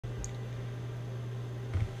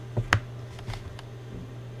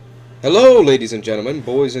Hello, ladies and gentlemen,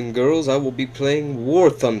 boys and girls. I will be playing War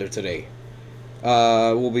Thunder today.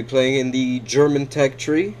 We'll be playing in the German tech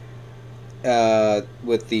tree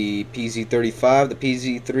with the PZ-35, the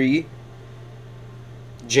PZ-3J,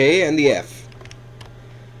 and the F.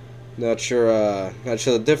 Not sure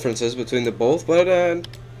the differences between the both, but I'm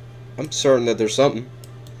certain that there's something.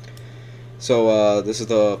 So this is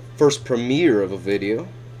the first premiere of a video.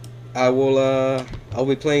 I'll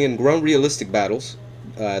be playing in ground realistic battles.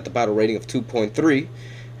 At the battle rating of 2.3,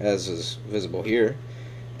 as is visible here,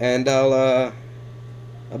 and I'll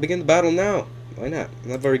begin the battle now. Why not? I'm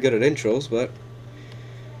not very good at intros, but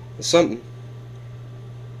it's something.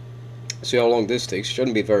 See how long this takes.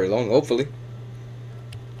 Shouldn't be very long, hopefully.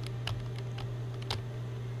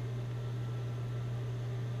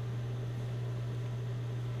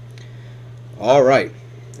 All right,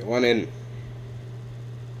 one in.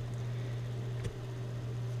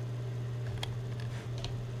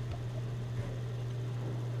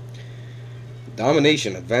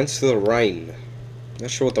 Domination, advance to the Rhine. Not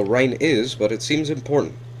sure what the Rhine is, but it seems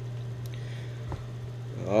important.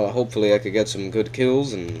 Hopefully I could get some good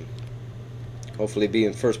kills and hopefully be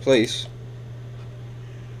in first place.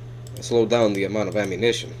 Slow down the amount of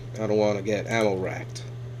ammunition. I don't want to get ammo racked.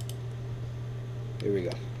 Here we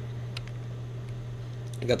go.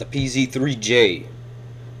 I got the PZ-3J.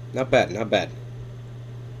 Not bad, not bad.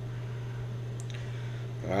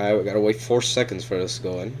 Alright, we gotta wait 4 seconds for this to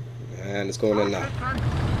go in. And it's going in now.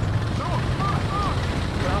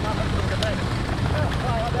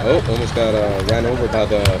 Oh, almost got ran over by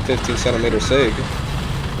the 15-centimeter SIG.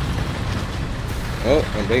 Oh,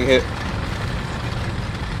 I'm being hit.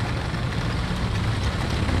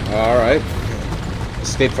 Alright.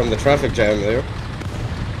 Escape from the traffic jam there.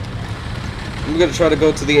 I'm gonna try to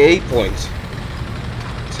go to the A point.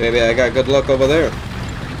 So maybe I got good luck over there.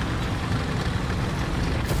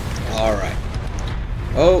 Alright.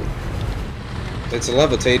 Oh. It's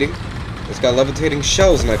levitating. It's got levitating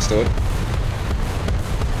shells next to it.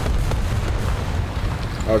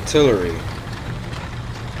 Artillery.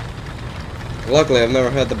 Luckily, I've never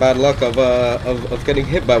had the bad luck of getting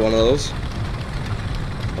hit by one of those,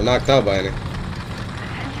 or knocked out by any.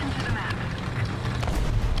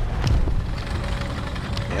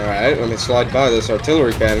 All right, let me slide by this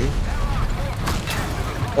artillery cannon.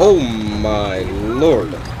 Oh my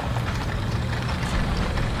lord!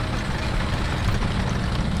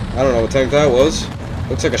 I don't know what tank that was.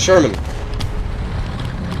 Looks like a Sherman.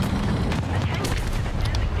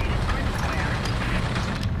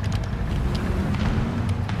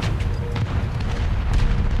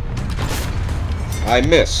 I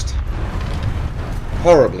missed.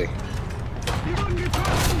 Horribly.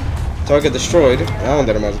 Target destroyed. That one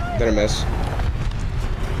didn't miss.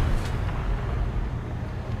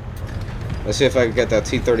 Let's see if I can get that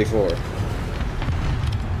T-34.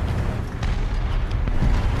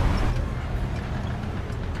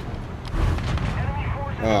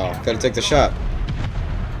 Oh, gotta take the shot.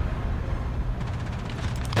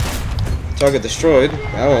 Target destroyed.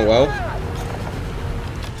 That went well.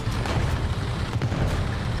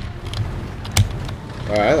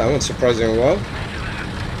 Alright, that went surprisingly well.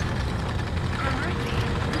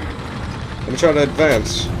 Let me try to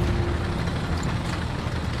advance.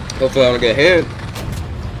 Hopefully I don't get hit.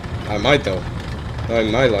 I might though. Not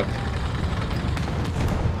in my luck.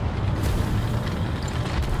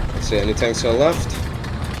 Let's see, any tanks to the left?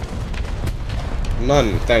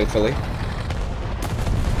 None, thankfully.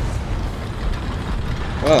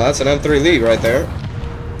 Well, that's an M3 lead right there.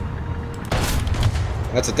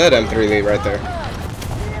 That's a dead M3 lead right there.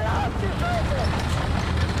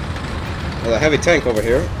 There's a heavy tank over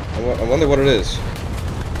here. I wonder what it is.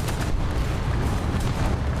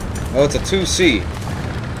 Oh, it's a 2C.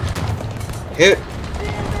 Hit.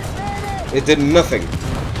 It did nothing.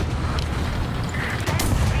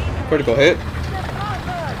 Critical hit.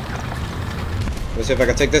 Let's see if I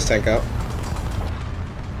can take this tank out.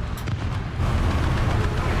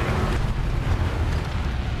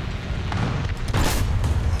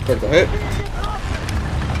 Critical hit.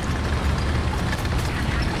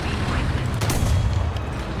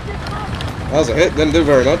 That was a hit. Didn't do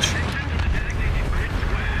very much.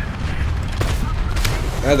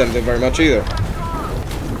 That didn't do very much either.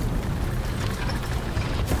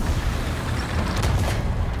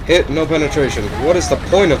 Hit, no penetration. What is the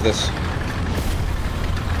point of this?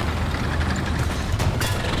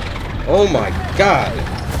 Oh my god!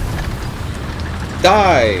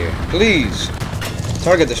 Die! Please!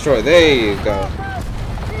 Target destroyed. There you go.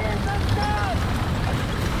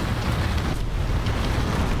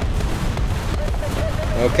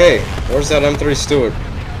 Okay, where's that M3 Stewart?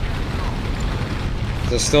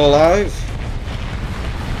 They're still alive?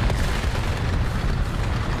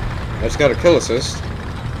 I just got a kill assist.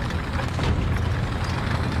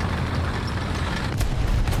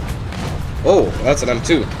 Oh, that's an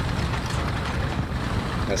M2.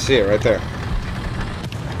 I see it right there.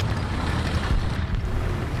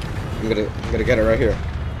 I'm gonna get it right here.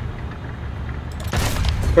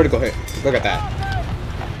 Critical hit. Look at that.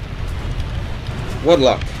 What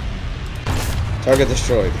luck. Target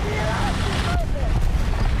destroyed.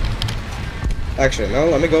 Actually, no,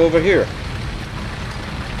 let me go over here.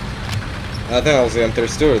 I think that was the M3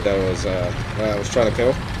 Steward that I was trying to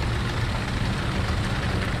kill.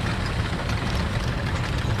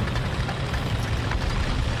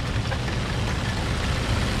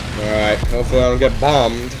 Alright, hopefully I don't get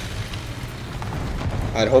bombed.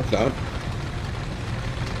 I'd hope not.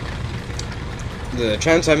 The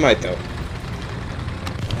chance I might, though.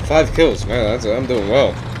 5 kills, man, I'm doing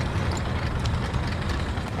well.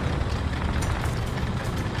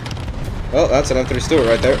 Well, that's an M3 Steward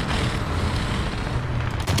right there.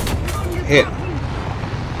 Hit.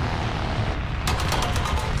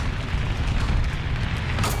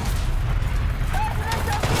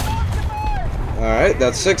 Alright,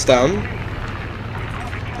 that's 6 down.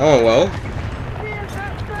 Oh well.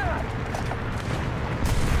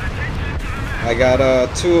 I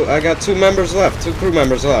got two members left, 2 crew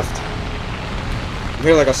members left. I'm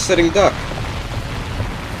here like a sitting duck.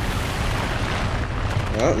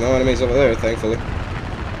 Well, no enemies over there, thankfully.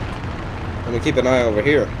 Let me keep an eye over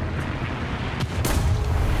here.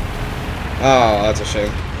 Oh, that's a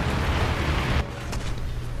shame.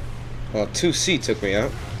 Well, 2C took me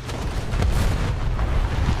out.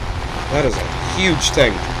 That is a huge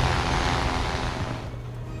tank.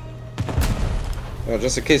 Well,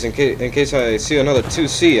 just in case I see another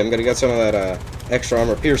 2C, I'm gonna get some of that extra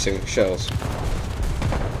armor piercing shells.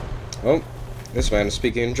 Oh, this man is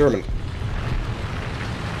speaking in German.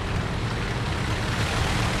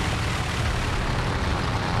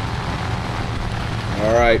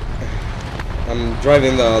 Alright. I'm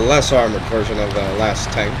driving the less armored version of the last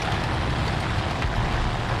tank.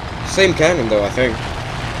 Same cannon though, I think.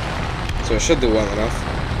 So it should do well enough.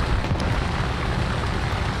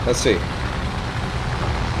 Let's see.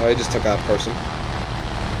 Oh, he just took out a person.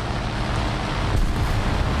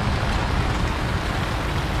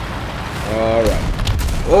 Alright.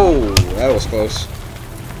 Whoa, that was close.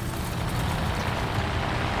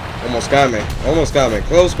 Almost got me. Almost got me.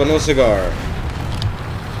 Close, but no cigar.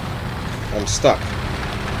 I'm stuck.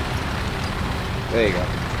 There you go.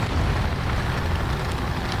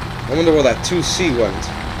 I wonder where that 2C went.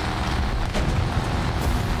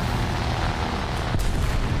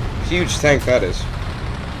 Huge tank that is.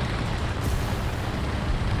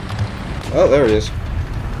 Oh, there it is.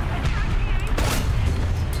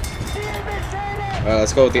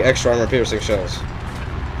 Let's go with the extra armor piercing shells.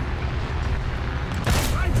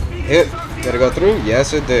 Hit. Did it go through?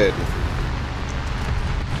 Yes, it did.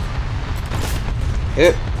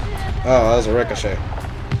 Hit. Oh, that was a ricochet.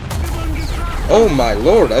 Oh my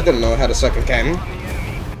lord, I didn't know I had a second cannon.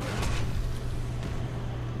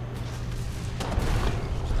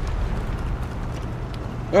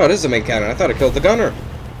 Oh, it is the main cannon. I thought I killed the gunner.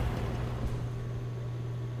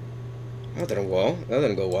 That didn't go well. That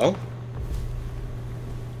didn't go well.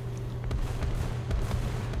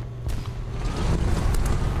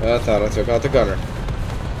 I thought I took out the gunner.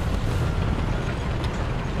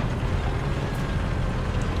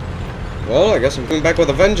 Well, I guess I'm coming back with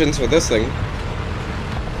a vengeance with this thing.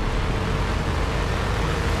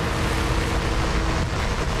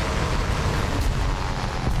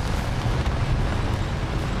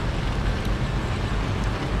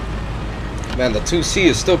 Man, the 2C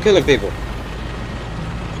is still killing people.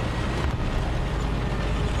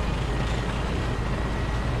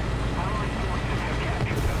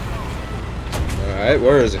 Alright,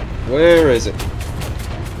 where is it? Where is it?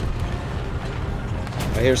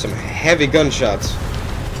 I hear some heavy gunshots.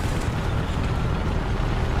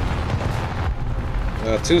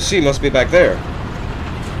 2C must be back there.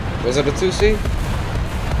 Was it a 2C?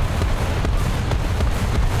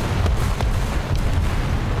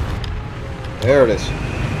 There it is.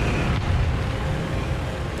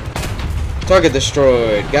 Target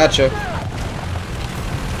destroyed. Gotcha.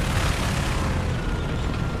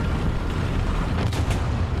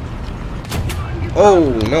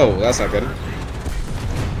 Oh, no. That's not good.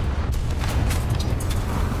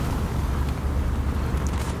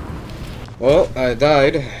 Well, I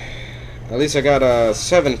died. At least I got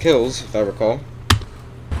 7 kills, if I recall.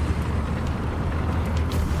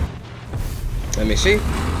 Let me see.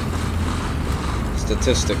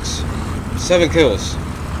 Statistics. 7 kills.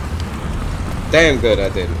 Damn good I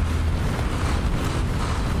did.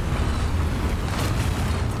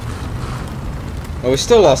 Oh, we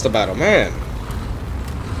still lost the battle, man.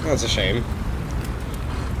 That's a shame.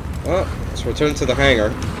 Well, let's return to the hangar.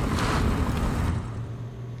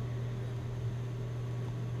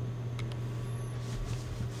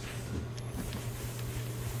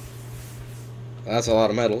 That's a lot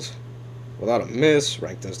of medals. Without a miss,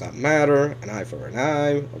 rank does not matter, an eye for an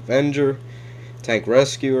eye, Avenger, Tank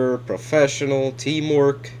Rescuer, Professional,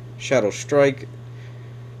 Teamwork, Shadow Strike,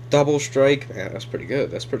 Double Strike. Man, that's pretty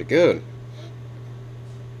good. That's pretty good.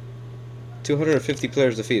 250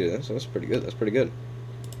 players defeated. That's pretty good. That's pretty good.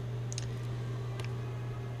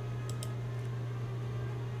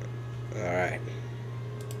 Alright.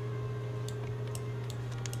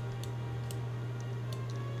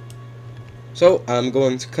 So, I'm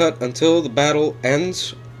going to cut until the battle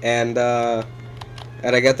ends, and I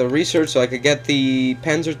get the research so I could get the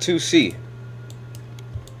Panzer II-C.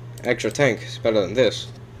 Extra tank. It's better than this.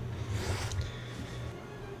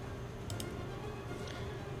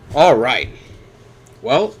 Alright.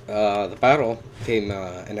 Well, the battle came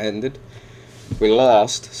and ended. We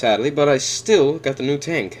lost, sadly, but I still got the new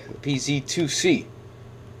tank, the PZ-2C.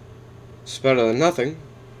 It's better than nothing.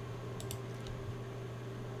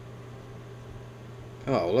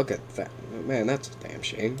 Oh, look at that. Man, that's a damn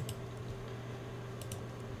shame.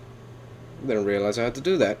 Didn't realize I had to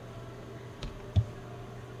do that.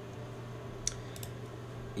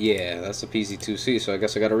 Yeah, that's the PZ-2C, so I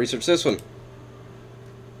guess I gotta research this one.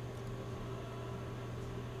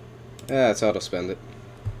 That's how to spend it.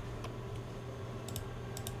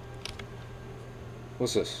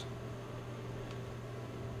 What's this?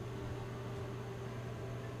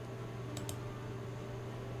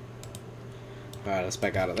 Alright, let's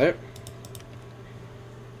back out of there.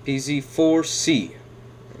 PZ-4C.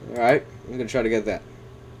 Alright, I'm gonna try to get that.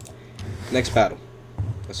 Next battle.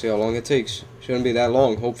 Let's see how long it takes. Shouldn't be that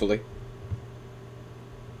long, hopefully.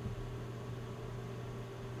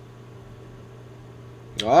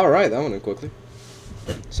 Alright, that went in quickly.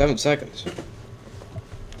 7 seconds.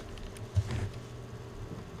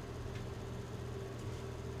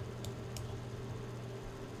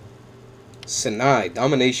 Sinai,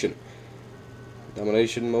 Domination.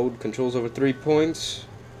 Domination mode controls over 3 points.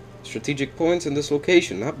 Strategic points in this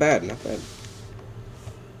location. Not bad, not bad.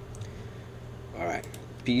 Alright.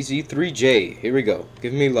 PZ-3J. Here we go.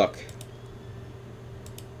 Give me luck.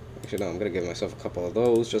 Actually, no, I'm going to give myself a couple of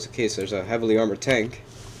those just in case there's a heavily armored tank.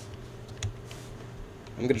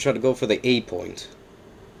 I'm going to try to go for the A point.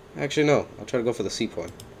 Actually, no. I'll try to go for the C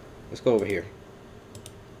point. Let's go over here.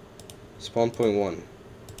 Spawn point 1.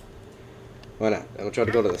 Why not? I'm going to try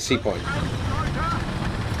to go to the C point.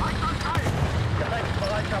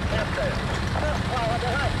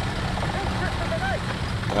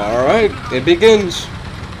 Alright, it begins.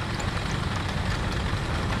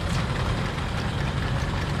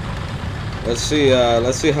 Let's see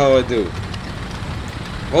how I do.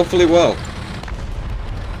 Hopefully well.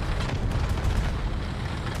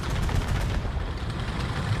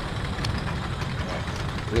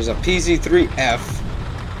 There's a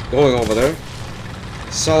PZ-3F going over there.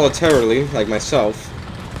 Solitarily, like myself.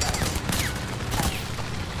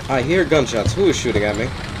 I hear gunshots. Who is shooting at me?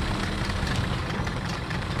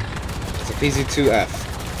 It's a PZ-2F.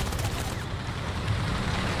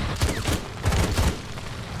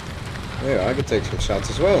 Yeah, I could take some shots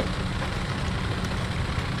as well.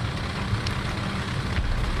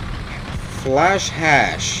 Flash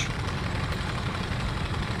Hash.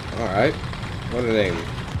 Alright. What a name.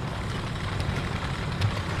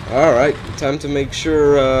 Alright, time to make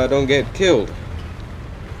sure I don't get killed.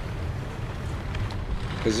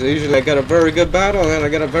 Because usually I get a very good battle and then I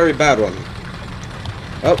get a very bad one.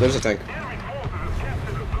 Oh, there's a tank.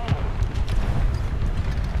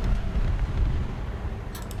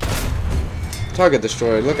 Target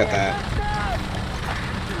destroyed, look at that.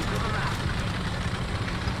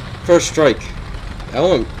 First strike. That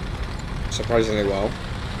went surprisingly well.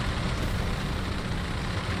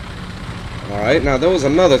 Alright, now there was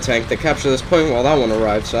another tank that captured this point while that one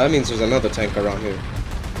arrived, so that means there's another tank around here.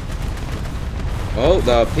 Oh,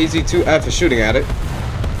 the PZ-2F is shooting at it.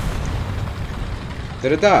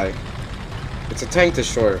 Did it die? It's a tank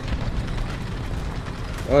destroyer.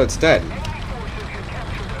 Oh, it's dead.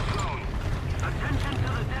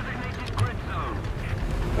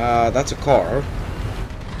 That's a car.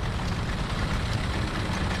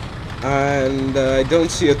 And I don't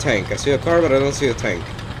see a tank. I see a car, but I don't see a tank.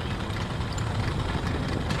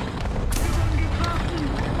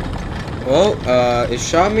 Well, it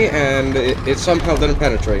shot me and it somehow didn't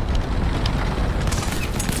penetrate.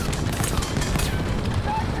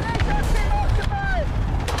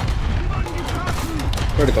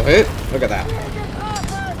 Critical hit. Look at that.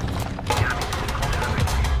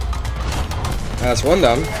 That's one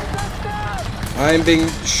down. I'm being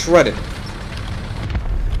shredded.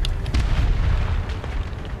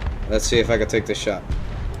 Let's see if I can take this shot.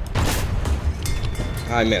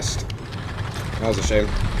 I missed. That was a shame.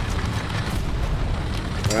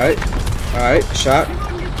 Alright. Alright. Shot.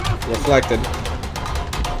 Reflected.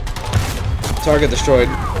 Target destroyed.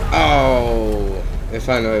 Oh! It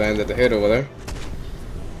finally landed the hit over there.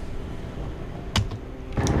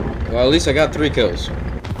 Well, at least I got 3 kills.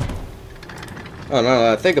 Oh, now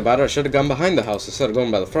that I think about it, I should have gone behind the house instead of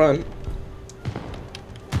going by the front.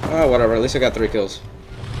 Oh, whatever. At least I got 3 kills.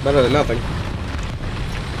 Better than nothing.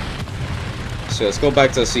 So let's go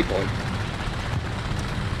back to the sea point.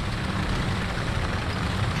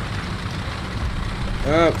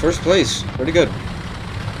 First place. Pretty good.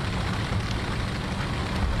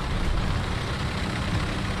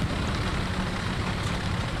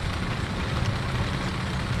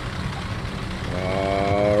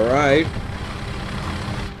 Alright.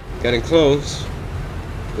 Getting close.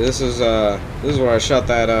 This is where I shot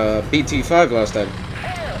that BT-5 last time.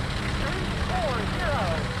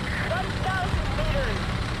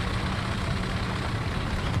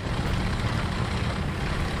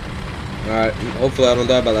 Alright, hopefully I don't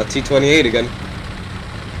die by that T-28 again.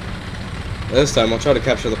 This time I'll try to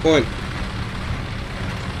capture the point.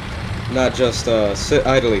 Not just sit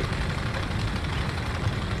idly.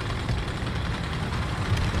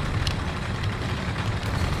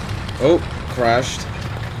 Oh, crashed.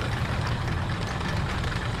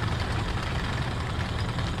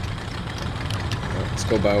 Let's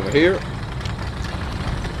go by over here.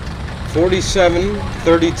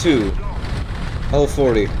 47-32.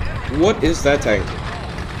 L40. What is that tank?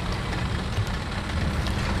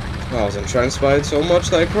 Oh, I was entranced by it so much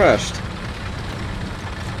that I crashed.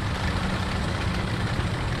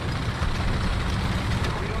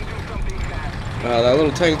 That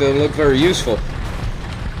little tank didn't look very useful.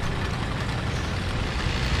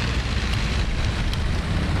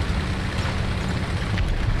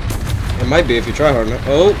 It might be if you try hard enough.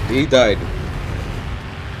 Oh, he died.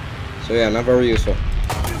 So yeah, not very useful.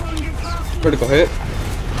 Critical hit.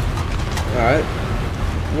 Alright.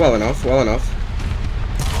 Well enough, well enough.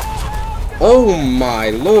 Oh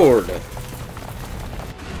my lord!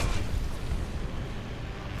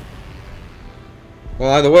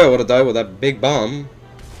 Well, either way I would have died with that big bomb.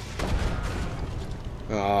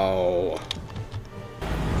 Oh.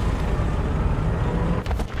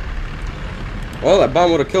 Well, that bomb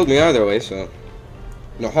would have killed me either way, so...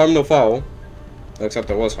 No harm, no foul. Except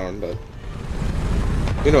there was harm, but...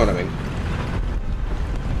 You know what I mean.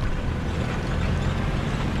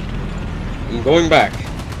 I'm going back.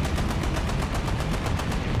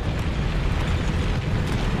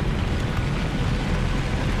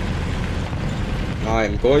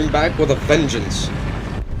 I'm going back with a vengeance.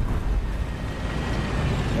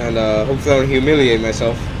 And hopefully I don't humiliate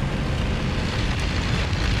myself.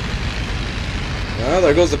 Ah,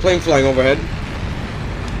 there goes the plane flying overhead.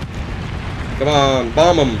 Come on,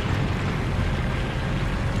 bomb him.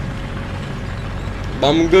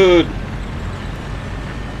 Bomb him good.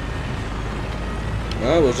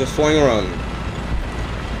 Well, we're just flying around.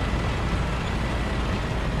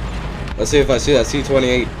 Let's see if I see that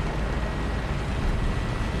C-28.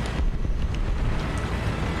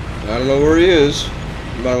 I don't know where he is,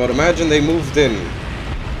 but I would imagine they moved in.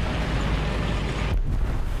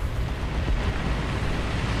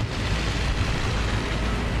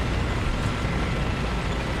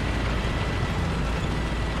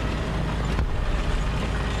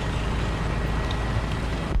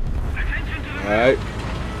 Alright.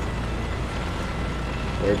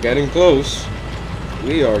 We're getting close.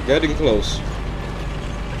 We are getting close.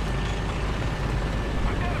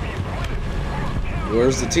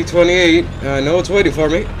 Where's the T-28? I know it's waiting for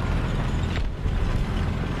me.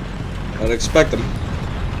 I'd expect him.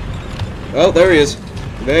 Oh, there he is.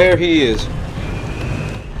 There he is.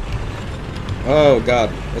 Oh, God.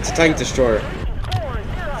 It's a tank destroyer.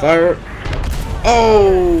 Fire.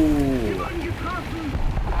 Oh!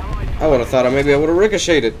 I would have thought maybe I would have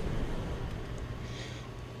ricocheted.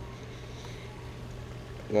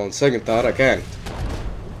 Well, on second thought, I can't.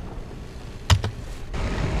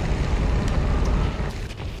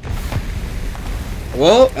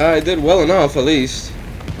 Well, I did well enough, at least.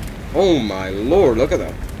 Oh my lord, look at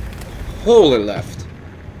that. Hole it left.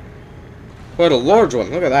 Quite a large one,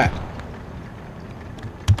 look at that.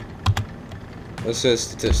 This says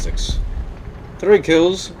statistics. 3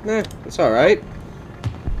 kills, that's alright.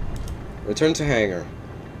 Return to hangar.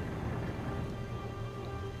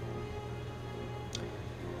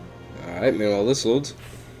 Alright, meanwhile this loads.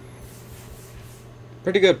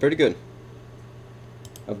 Pretty good, pretty good.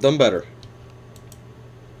 I've done better.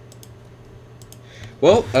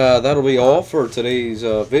 Well, that'll be all for today's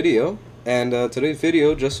video. And today's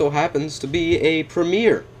video just so happens to be a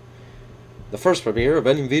premiere. The first premiere of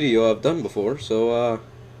any video I've done before, so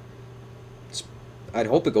I'd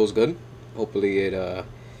hope it goes good. Hopefully it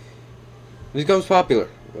becomes popular.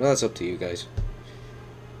 Well, that's up to you guys.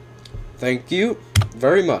 Thank you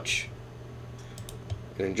very much.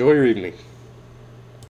 And enjoy your evening.